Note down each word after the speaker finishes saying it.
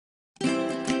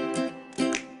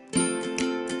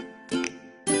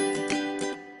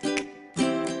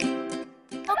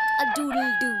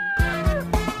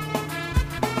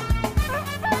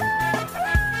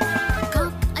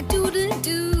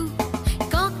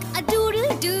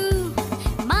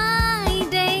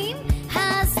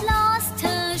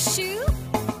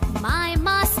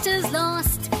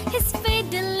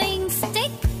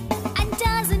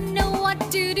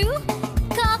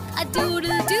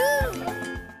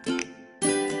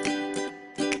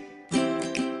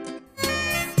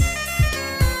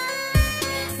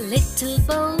Little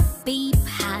Bo Peep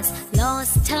has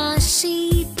lost her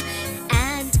sheep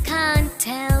and can't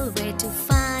tell where to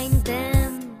find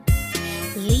them.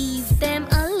 Leave them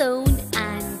alone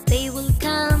and they will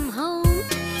come home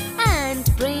and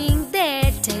bring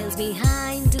their tails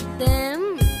behind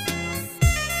them.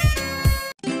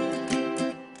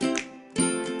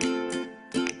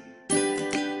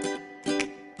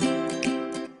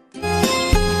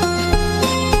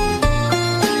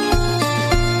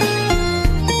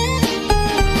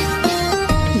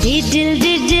 Diddle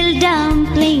diddle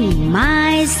dumpling,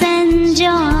 my son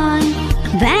John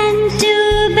went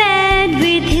to bed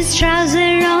with his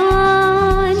trouser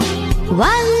on.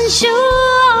 One shoe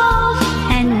off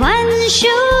and one shoe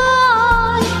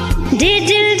on.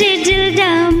 Diddle diddle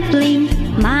dumpling,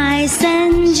 my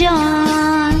son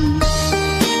John.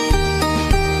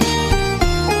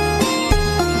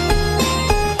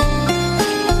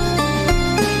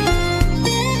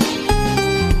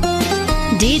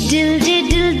 Diddle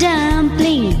diddle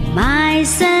dumpling, my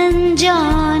son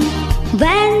John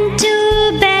went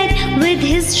to bed with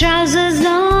his trousers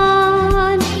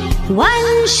on.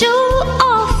 One shoe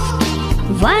off,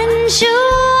 one shoe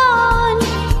on.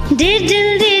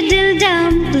 Diddle diddle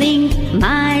dumpling,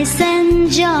 my son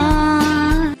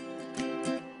John.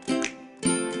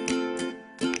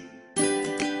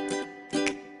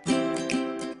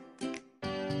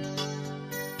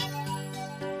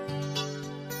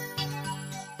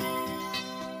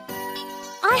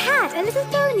 I had a little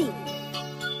pony.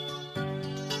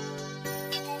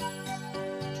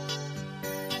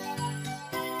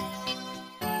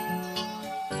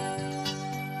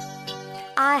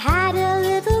 I had a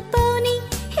little pony,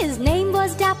 his name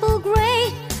was Dapple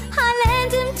Gray. I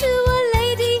lent him to a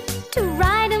lady to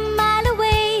ride a mile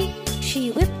away.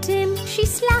 She whipped him, she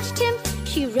slashed him,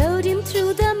 she rode him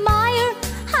through the mire.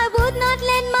 I would not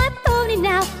lend my pony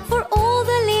now for all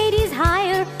the ladies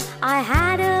hire. I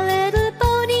had a little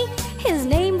pony, his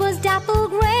name was Dapple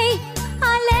Gray.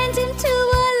 I lent him to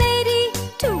a lady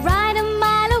to ride a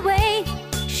mile away.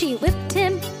 She whipped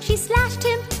him, she slashed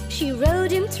him, she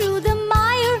rode him through the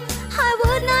mire. I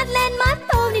would not lend my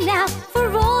pony now for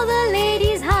all the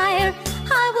ladies hire.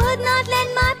 I would not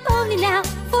lend my pony now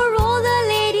for all the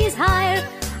ladies hire.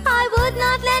 I would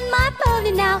not lend my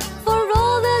pony now for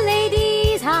all the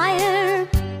ladies hire.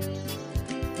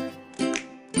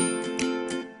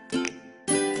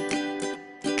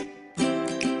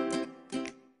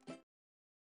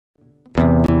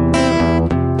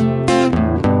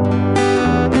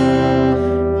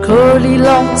 Curly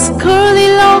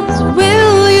locks,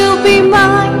 will you be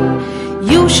mine?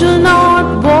 You shall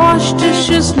not wash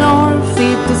dishes nor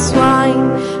feed the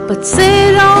swine, but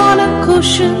sit on a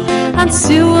cushion and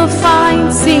sew a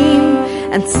fine seam,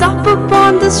 and sup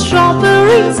upon the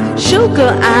strawberries,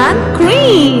 sugar and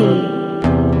cream.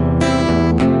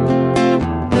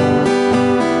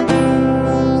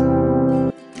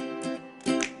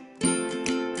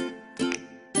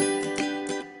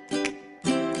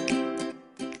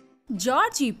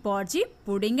 Georgy Porgy,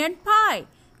 pudding and pie,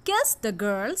 kissed the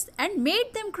girls and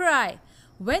made them cry.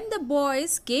 When the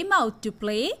boys came out to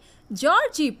play,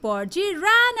 Georgy Porgy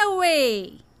ran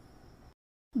away.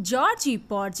 Georgy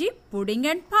Porgy, pudding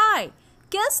and pie,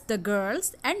 kissed the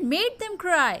girls and made them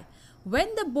cry.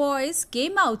 When the boys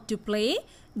came out to play,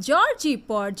 Georgy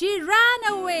Porgy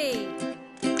ran away.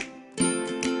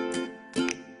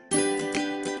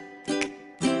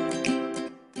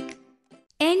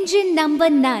 Engine number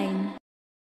 9.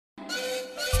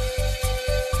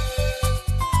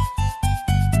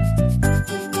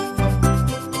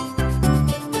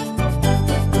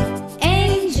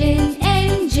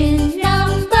 Engine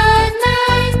number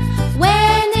 9.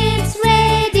 When it's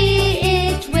ready,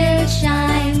 it will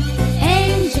shine.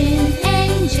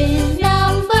 Engine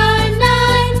number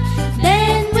 9.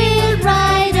 Then we'll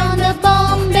ride on the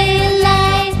Bombay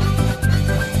line.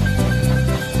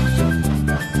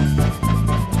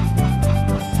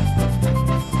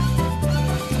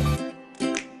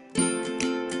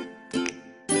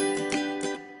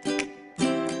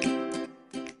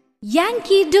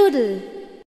 Yankee Doodle.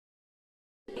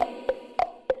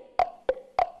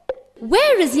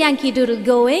 Where is Yankee Doodle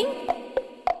going?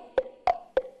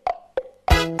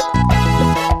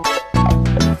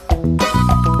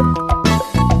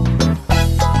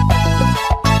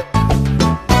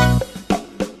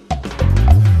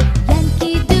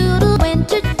 Yankee Doodle went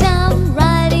to town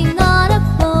riding on a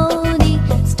pony,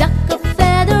 stuck a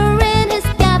feather in his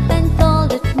cap and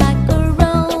called it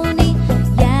macaroni.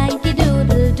 Yankee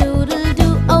Doodle doodle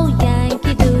doo, oh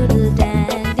Yankee Doodle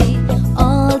dandy.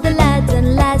 All the lads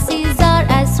and lassies are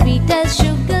as sweet as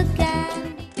sugar candy.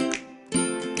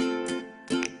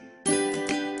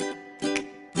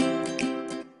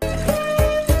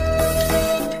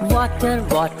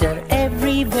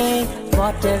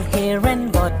 Water here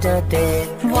and water there.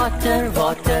 Water,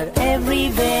 water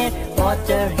everywhere.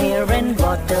 Water here and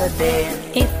water there.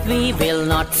 If we will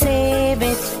not save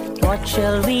it, what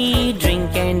shall we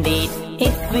drink and eat?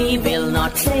 If we will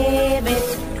not save it,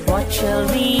 what shall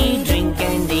we drink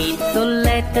and eat? So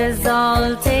let us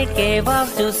all take a vow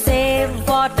to save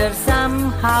water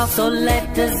somehow. So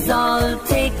let us all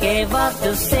take a vow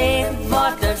to save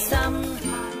water somehow.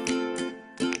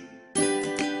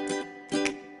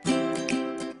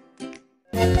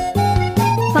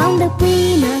 Found a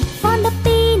peanut, found a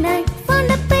peanut,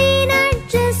 found a peanut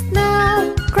just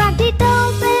now. Cracked it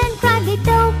open, cracked it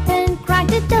open,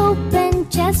 cracked it open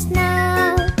just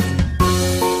now.